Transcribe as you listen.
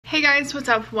Hey guys, what's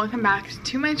up? Welcome back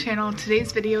to my channel.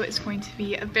 Today's video is going to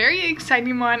be a very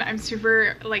exciting one. I'm just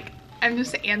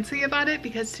antsy about it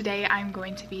because today I'm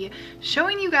going to be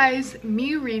showing you guys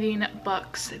me reading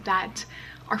books that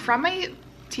are from my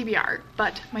TBR,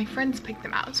 but my friends picked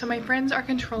them out. So my friends are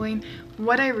controlling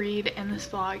what I read in this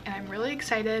vlog, and I'm really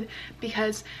excited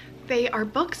because they are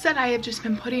books that I have just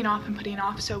been putting off and putting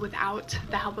off. So without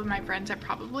the help of my friends, I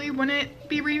probably wouldn't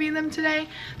be reading them today.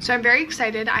 So I'm very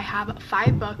excited. I have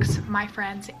 5 books. My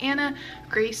friends Anna,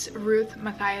 Grace, Ruth,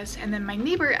 Matthias, and then my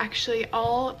neighbor actually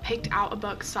all picked out a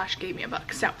book / gave me a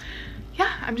book. So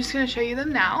yeah, I'm just gonna show you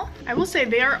them now. I will say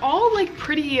they are all like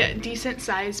pretty decent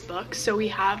sized books, so we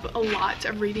have a lot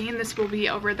of reading. This will be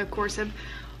over the course of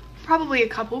probably a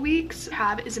couple weeks.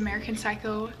 Have is American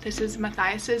Psycho. This is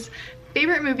Matthias's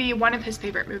favorite movie, one of his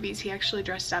favorite movies. He actually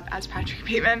dressed up as Patrick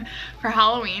Bateman for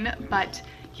Halloween, but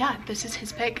yeah, this is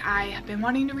his pick. I have been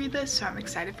wanting to read this, so I'm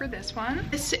excited for this one.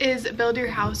 This is Build Your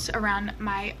House Around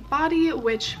My Body,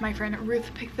 which my friend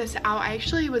Ruth picked this out. I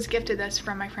actually was gifted this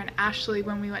from my friend Ashley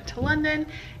when we went to London.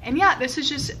 And yeah, this is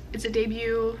just, it's a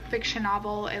debut fiction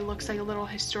novel. It looks like a little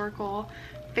historical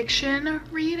fiction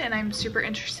read, and I'm super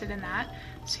interested in that.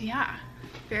 So yeah,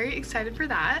 very excited for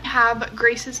that. I have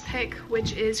Grace's pick,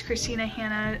 which is Kristen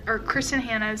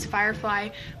Hanna's Firefly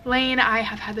Lane. I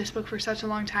have had this book for such a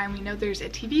long time. We know there's a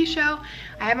TV show.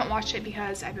 I haven't watched it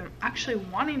because I've been actually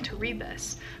wanting to read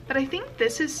this, but I think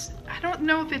this is, I don't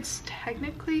know if it's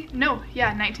technically, no, yeah,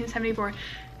 1974.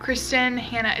 Kristen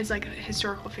Hanna is like a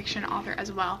historical fiction author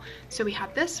as well. So we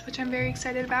have this, which I'm very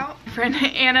excited about. My friend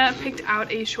Anna picked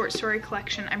out a short story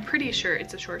collection. I'm pretty sure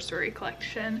it's a short story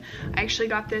collection. I actually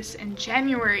got this in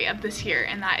January of this year,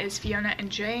 and that is Fiona and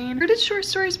Jane. I heard it's short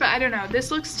stories, but I don't know. This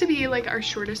looks to be like our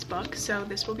shortest book, so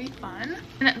this will be fun.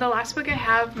 And the last book I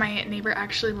have, my neighbor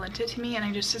actually lent it to me, and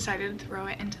I just decided to throw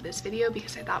it into this video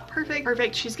because I thought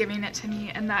perfect, she's giving it to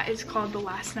me, and that is called The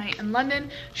Last Night in London.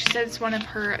 She said it's one of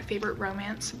her favorite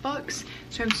romance books,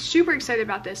 so I'm super excited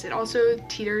about this. It also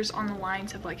teeters on the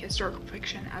lines of like historical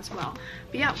fiction as well.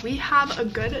 But yeah, we have a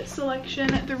good selection.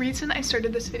 The reason I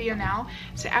started this video now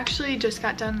is I actually just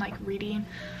got done like reading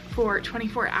for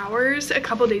 24 hours a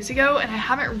couple days ago, and I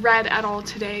haven't read at all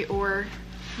today or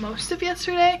most of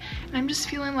yesterday, and I'm just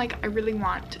feeling like I really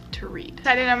want to read.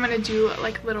 Decided I'm gonna do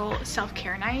like little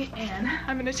self-care night, and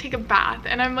I'm gonna take a bath,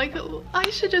 and I'm like, I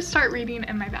should just start reading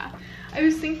in my bath. I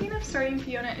was thinking of starting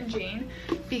Fiona and Jane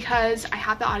because I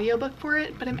have the audiobook for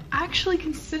it, but I'm actually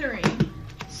considering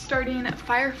starting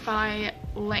Firefly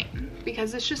Lane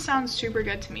because this just sounds super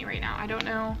good to me right now. I don't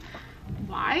know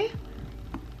why,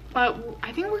 but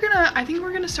I think we're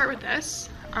gonna start with this.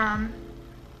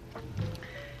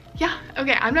 Yeah,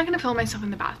 okay, I'm not gonna film myself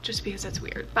in the bath just because that's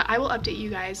weird, but I will update you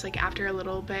guys like after a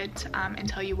little bit and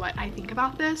tell you what I think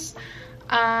about this.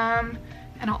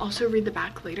 And I'll also read the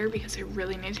back later because I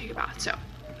really need to take a bath. So,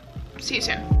 see you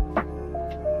soon.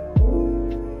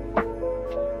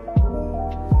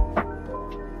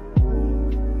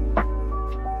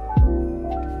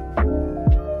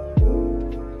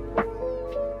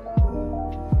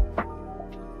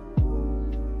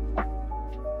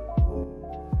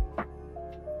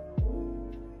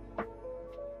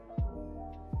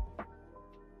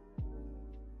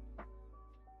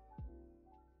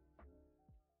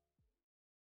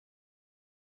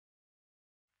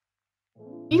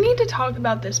 We need to talk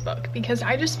about this book because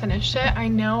I just finished it. I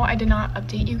know I did not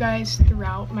update you guys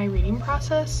throughout my reading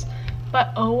process,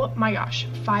 but oh my gosh,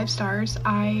 5 stars.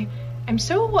 I am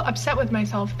so upset with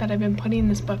myself that I've been putting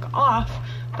this book off,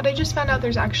 but I just found out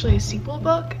there's actually a sequel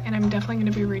book, and I'm definitely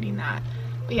going to be reading that.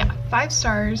 But yeah, 5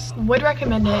 stars. Would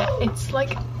recommend it. It's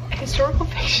like historical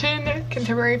fiction,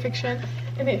 contemporary fiction,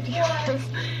 and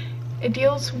it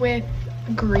deals with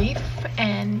grief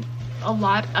and a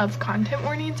lot of content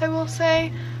warnings, I will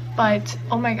say, but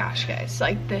oh my gosh guys,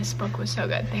 like this book was so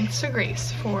good. Thanks to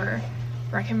Grace for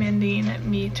recommending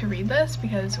me to read this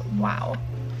because wow,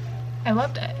 I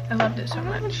loved it so much. I'm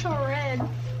not even sure red.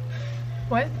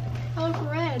 What? I love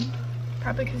red.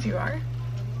 Probably because you are.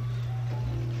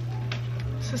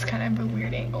 This is kind of a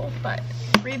weird angle, but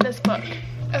read this book.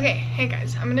 Okay, hey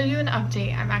guys, I'm gonna do an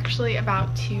update. I'm actually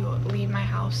about to leave my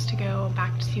house to go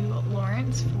back to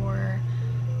Lawrence for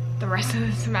the rest of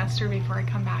the semester before I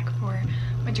come back for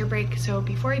winter break. So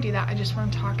before I do that, I just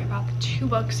want to talk about the 2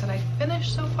 books that I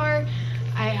finished so far.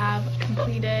 I have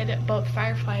completed both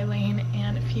Firefly Lane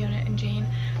and Fiona and Jane.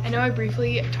 I know I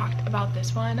briefly talked about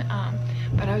this one,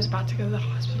 but I was about to go to the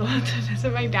hospital to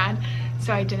visit my dad,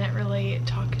 so I didn't really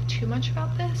talk too much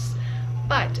about this.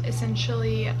 But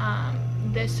essentially,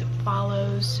 this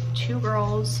follows 2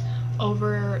 girls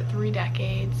over 3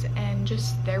 decades and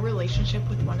just their relationship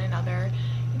with one another.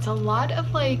 It's a lot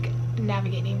of like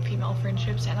navigating female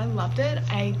friendships, and I loved it.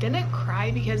 I didn't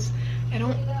cry because I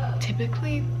don't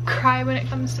typically cry when it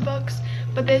comes to books,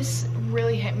 but this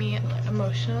really hit me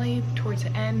emotionally towards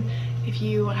the end. If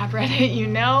you have read it, you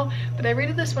know, but I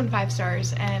rated this one 5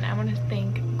 stars, and I want to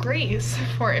thank Grace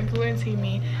for influencing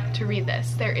me to read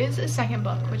this. There is a second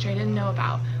book, which I didn't know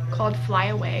about, called Fly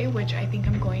Away, which I think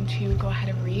I'm going to go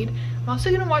ahead and read. I'm also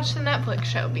going to watch the Netflix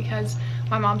show because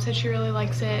my mom said she really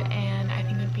likes it, and I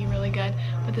think it would be really good.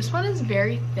 But this one is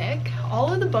very thick.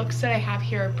 All of the books that I have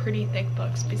here are pretty thick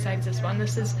books besides this one.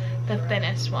 This is the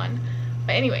thinnest one.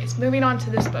 But anyways, moving on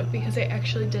to this book, because I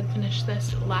actually did finish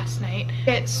this last night.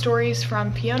 It's stories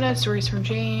from Fiona, stories from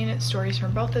Jane, stories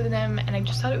from both of them, and I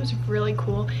just thought it was really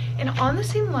cool. And on the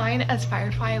same line as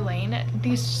Firefly Lane,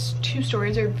 these two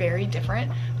stories are very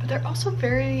different, but they're also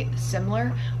very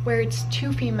similar, where it's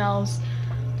two females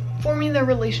forming their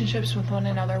relationships with one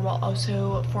another while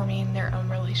also forming their own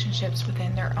relationships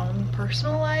within their own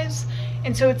personal lives.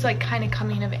 And so it's like kind of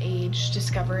coming of age,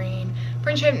 discovering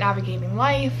friendship, navigating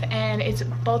life, and it's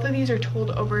both of these are told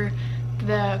over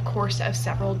the course of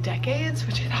several decades,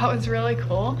 which I thought was really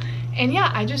cool. And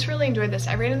yeah, I just really enjoyed this.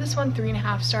 I rated this one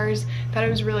 3.5 stars. Thought it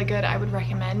was really good. I would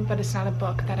recommend, but it's not a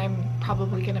book that I'm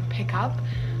probably gonna pick up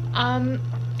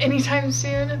anytime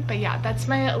soon. But yeah, that's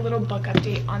my little book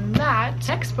update on that.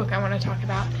 Next book I want to talk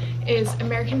about is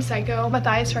American Psycho.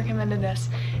 Matthias recommended this,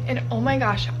 and oh my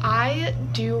gosh, I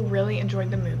do really enjoy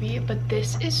the movie, but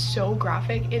this is so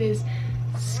graphic. It is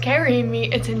scaring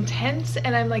me. It's intense,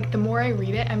 and I'm like, the more I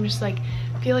read it, I'm just like,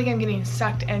 feel like I'm getting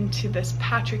sucked into this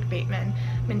Patrick Bateman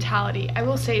mentality. I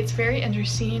will say it's very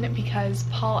interesting because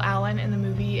Paul Allen in the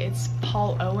movie, it's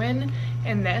Paul Owen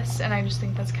in this, and I just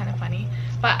think that's kind of funny.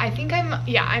 But I think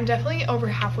I'm definitely over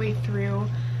halfway through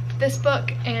this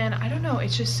book, and I don't know,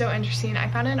 it's just so interesting. I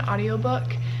found an audiobook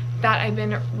that I've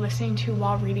been listening to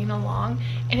while reading along,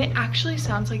 and it actually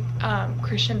sounds like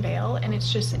Christian Bale, and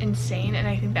it's just insane, and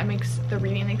I think that makes the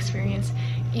reading experience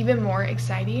even more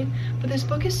exciting. But this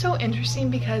book is so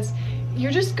interesting because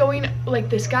you're just going like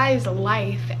this guy's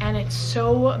life, and it's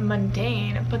so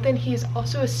mundane, but then he's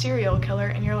also a serial killer,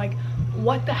 and you're like,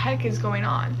 what the heck is going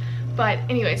on? But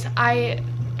anyways,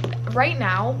 right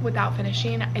now, without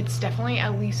finishing, it's definitely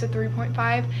at least a 3.5.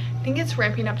 I think it's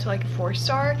ramping up to like a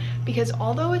 4-star because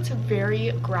although it's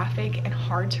very graphic and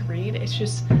hard to read, it's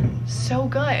just so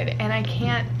good, and I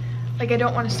can't, like, I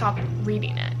don't want to stop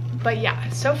reading it. But yeah,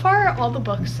 so far all the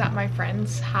books that my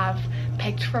friends have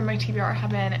picked from my TBR have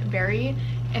been very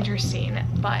interesting.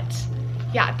 But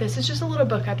yeah, this is just a little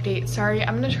book update. Sorry,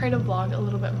 I'm gonna try to vlog a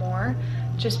little bit more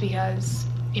just because,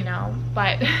 you know,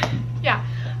 but yeah,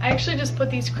 I actually just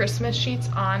put these Christmas sheets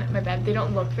on my bed. They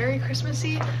don't look very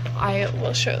Christmassy. I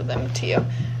will show them to you.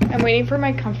 I'm waiting for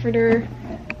my comforter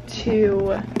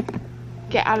to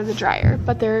get out of the dryer,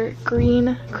 but they're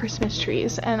green Christmas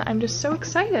trees, and I'm just so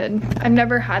excited. I've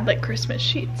never had like Christmas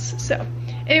sheets. So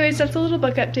anyways, that's a little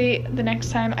book update. The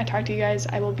next time I talk to you guys,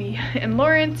 I will be in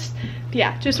Lawrence. But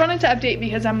yeah, just wanted to update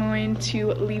because I'm going to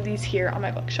leave these here on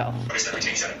my bookshelf.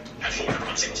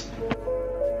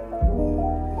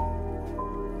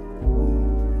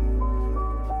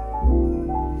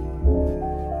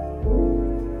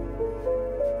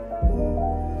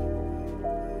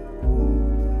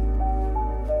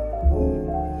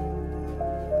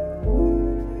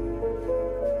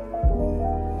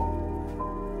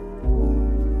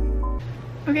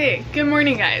 Okay, good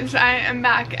morning guys. I am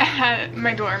back at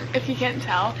my dorm, if you can't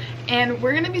tell, and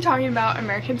we're going to be talking about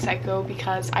American Psycho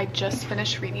because I just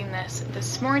finished reading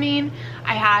this morning.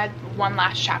 I had one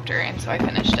last chapter, and so I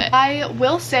finished it. I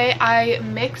will say I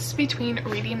mixed between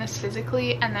reading this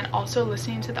physically and then also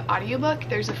listening to the audiobook.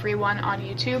 There's a free one on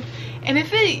YouTube, and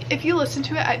if you listen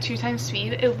to it at 2 times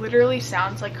speed, it literally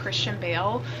sounds like Christian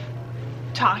Bale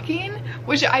talking,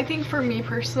 which I think for me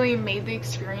personally made the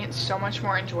experience so much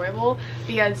more enjoyable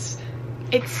because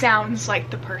it sounds like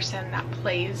the person that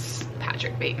plays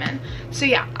Patrick Bateman. So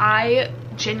yeah, I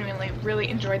genuinely really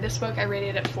enjoyed this book. I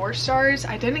rated it 4 stars.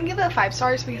 I didn't give it 5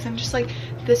 stars because I'm just like,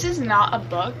 this is not a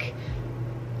book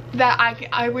that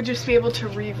I would just be able to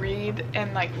reread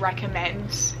and like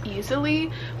recommend easily,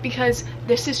 because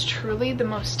this is truly the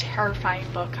most terrifying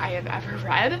book I have ever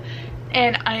read.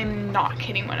 And I'm not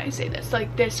kidding when I say this.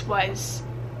 Like, this was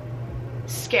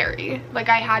scary. Like,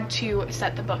 I had to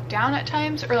set the book down at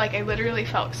times, or like I literally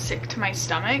felt sick to my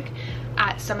stomach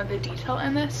at some of the detail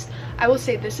in this. I will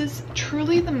say this is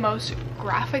truly the most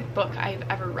graphic book I've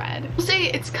ever read. I will say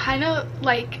it's kind of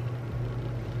like,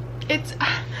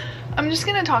 I'm just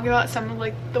gonna talk about some of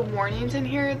like the warnings in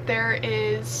here. There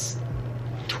is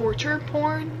torture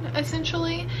porn,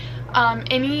 essentially.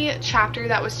 Any chapter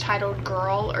that was titled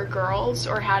girl or girls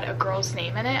or had a girl's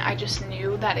name in it, I just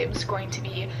knew that it was going to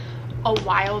be a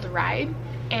wild ride.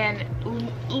 And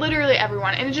literally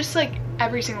everyone, and it just like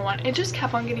every single one, it just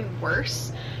kept on getting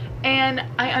worse. And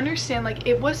I understand, like,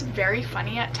 it was very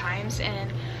funny at times,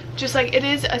 and just like it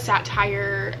is a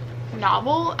satire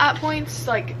novel at points,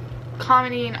 like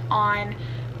commenting on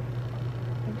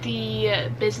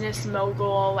the business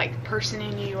mogul, like, person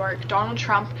in New York, Donald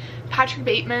Trump. Patrick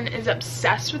Bateman is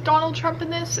obsessed with Donald Trump in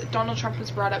this. Donald Trump was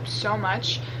brought up so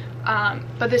much,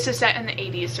 but this is set in the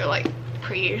 80s, so like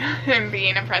pre him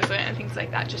being a president and things like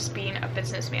that, just being a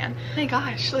businessman. Oh my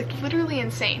gosh, like literally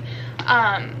insane.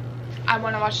 I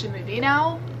want to watch the movie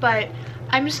now, but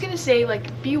I'm just gonna say,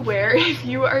 like, beware if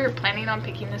you are planning on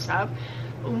picking this up.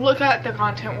 Look at the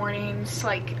content warnings.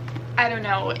 Like, I don't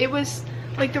know, it was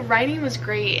like the writing was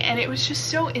great, and it was just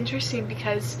so interesting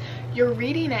because you're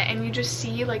reading it and you just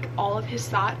see like all of his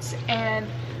thoughts, and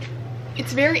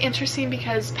it's very interesting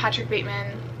because Patrick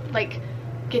Bateman like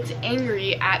gets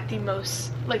angry at the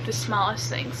most, like, the smallest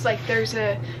things. Like there's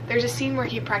a scene where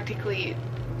he practically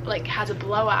like has a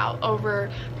blowout over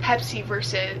Pepsi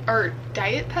versus, or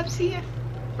Diet Pepsi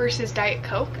versus Diet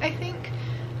Coke, I think.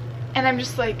 And I'm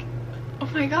just like, oh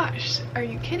my gosh, are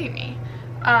you kidding me?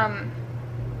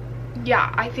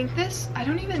 Yeah, I think this, I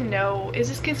don't even know, is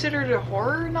this considered a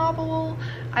horror novel?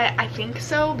 I think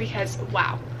so, because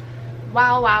wow.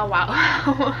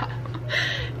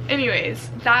 Anyways,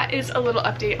 that is a little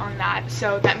update on that.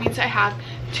 So that means I have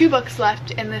 2 books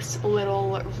left in this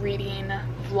little reading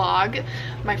vlog.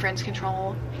 My friends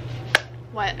control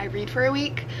what I read for a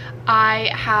week. I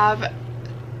have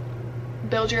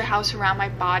Build Your House Around My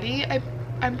Body,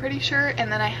 I'm pretty sure,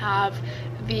 and then I have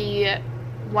the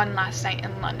One Last Night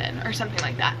in London or something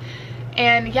like that.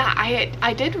 And yeah,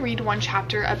 I did read 1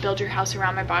 chapter of Build Your House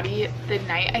Around My Body the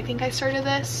night I think I started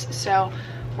this, so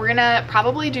we're gonna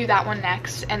probably do that one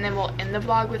next, and then we'll end the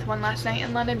vlog with One Last Night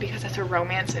in London because that's a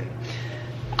romance, and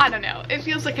I don't know, it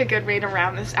feels like a good way to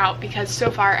round this out because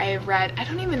so far I have read, I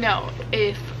don't even know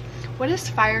if, what is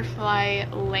Firefly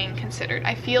Lane considered?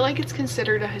 I feel like it's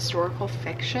considered a historical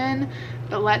fiction,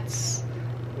 but let's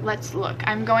look.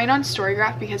 I'm going on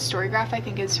Storygraph because Storygraph I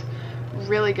think is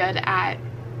really good at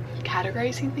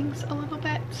categorizing things a little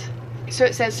bit. So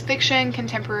it says fiction,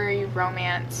 contemporary,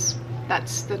 romance.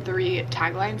 That's the 3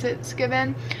 taglines it's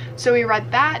given. So we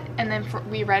read that, and then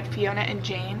we read Fiona and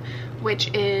Jane,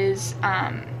 which is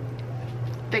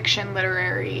fiction,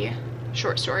 literary,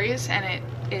 short stories, and it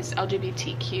is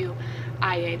LGBTQIA+.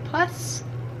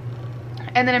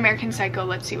 And then American Psycho,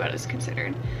 let's see what is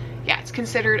considered. Yeah, it's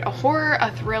considered a horror,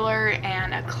 a thriller,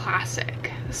 and a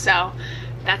classic. So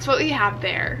that's what we have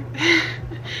there.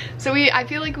 So I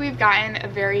feel like we've gotten a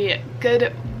very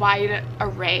good wide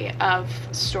array of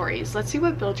stories. Let's see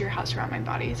what Build Your House Around My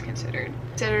Body is considered.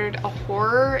 Considered a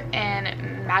horror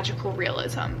and magical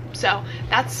realism. So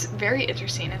that's very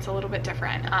interesting. It's a little bit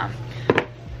different.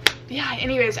 Yeah,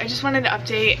 anyways, I just wanted to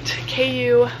update.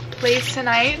 KU plays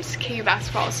tonight, KU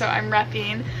basketball, so I'm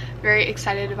repping. Very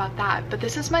excited about that. But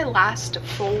this is my last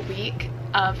full week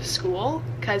of school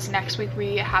because next week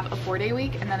we have a 4-day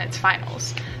week and then it's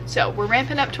finals. So we're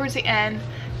ramping up towards the end.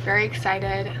 Very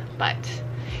excited, but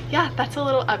yeah, that's a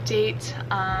little update.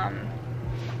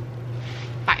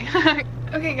 Bye.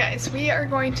 Okay guys, we are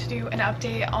going to do an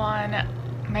update on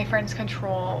my friends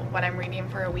control what I'm reading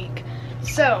for a week.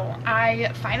 So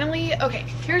I finally, okay,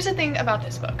 here's the thing about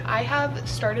this book. I have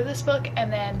started this book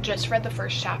and then just read the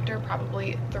first chapter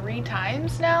probably 3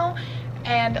 times now.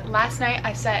 And last night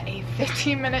I set a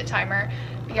 15-minute timer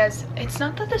because it's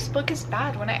not that this book is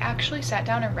bad. When I actually sat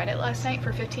down and read it last night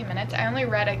for 15 minutes, I only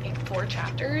read I think 4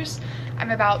 chapters.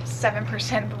 I'm about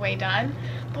 7% of the way done.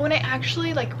 But when I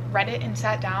actually like read it and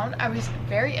sat down, I was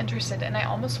very interested and I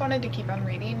almost wanted to keep on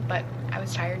reading, but I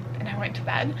was tired and I went to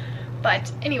bed.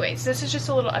 But anyways, this is just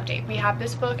a little update. We have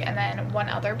this book and then 1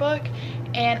 other book,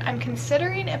 and I'm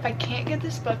considering if I can't get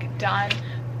this book done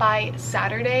by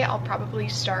Saturday, I'll probably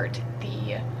start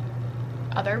the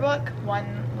other book,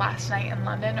 One Last Night in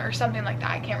London or something like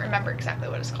that. I can't remember exactly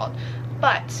what it's called.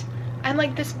 But I'm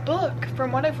like, this book,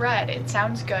 from what I've read, it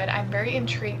sounds good. I'm very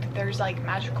intrigued. There's like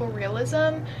magical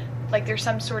realism, like there's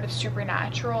some sort of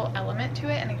supernatural element to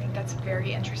it, and I think that's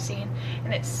very interesting.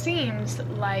 And it seems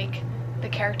like the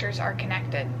characters are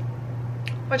connected,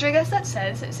 which I guess that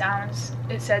says, it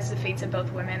says the fates of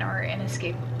both women are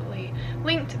inescapably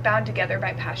linked, bound together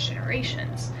by past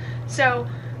generations. So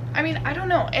I mean, I don't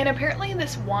know. And apparently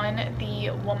this won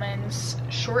the Woman's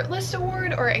Shortlist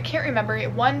Award, or I can't remember,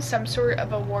 it won some sort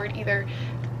of award, either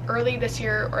early this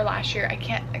year or last year. I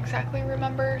can't exactly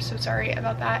remember, so sorry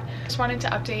about that. Just wanted to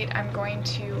update. I'm going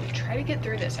to try to get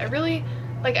through this. I really,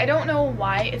 like, I don't know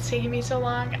why it's taking me so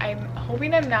long. I'm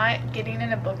hoping I'm not getting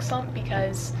in a book slump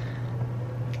because,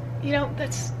 you know,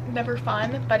 that's never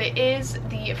fun, but it is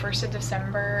the 1st of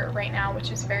December right now,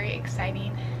 which is very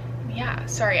exciting. Yeah,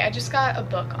 sorry, I just got a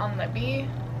book on Libby.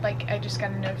 Like, I just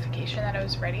got a notification that I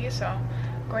was ready, so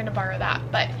I'm going to borrow that.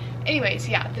 But anyways,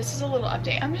 yeah, this is a little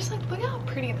update. I'm just like, look how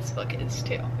pretty this book is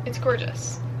too. It's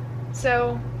gorgeous.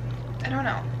 So I don't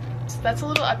know, so that's a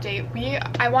little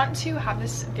update. I want to have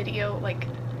this video like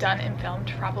done and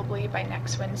filmed probably by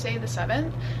next Wednesday, the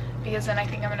 7th, because then I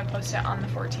think I'm going to post it on the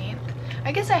 14th.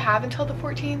 I guess I have until the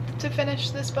 14th to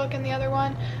finish this book and the other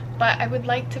one, but I would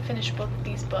like to finish both of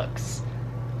these books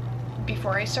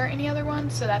before I start any other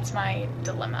ones, so that's my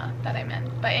dilemma that I'm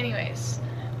in. But anyways,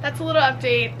 that's a little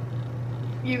update.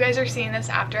 You guys are seeing this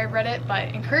after I've read it, but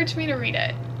encourage me to read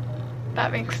it.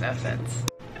 That makes no sense.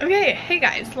 Okay, hey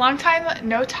guys, long time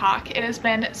no talk. It has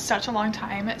been such a long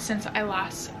time since I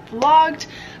last vlogged,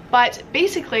 but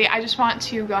basically I just want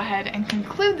to go ahead and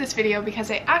conclude this video because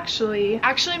I actually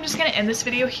I'm just gonna end this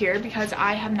video here because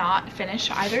I have not finished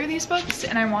either of these books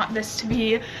and I want this to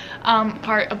be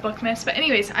part of Bookmas. But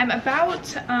anyways, I'm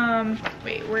about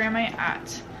wait, where am I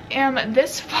at? Am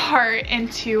this far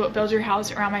into Build Your House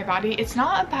Around My Body. It's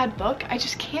not a bad book, I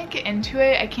just can't get into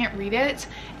it. I can't read it,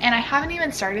 and I haven't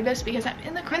even started this because I'm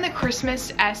in the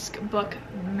Christmas-esque book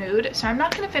mood, so I'm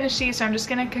not going to finish these, so I'm just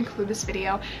going to conclude this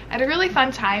video. I had a really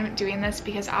fun time doing this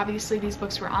because obviously these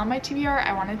books were on my TBR.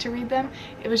 I wanted to read them.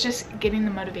 It was just getting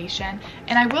the motivation,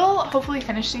 and I will hopefully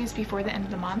finish these before the end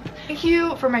of the month. Thank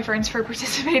you for my friends for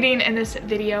participating in this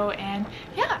video, and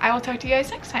yeah, I will talk to you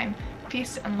guys next time.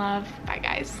 Peace and love. Bye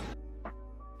guys.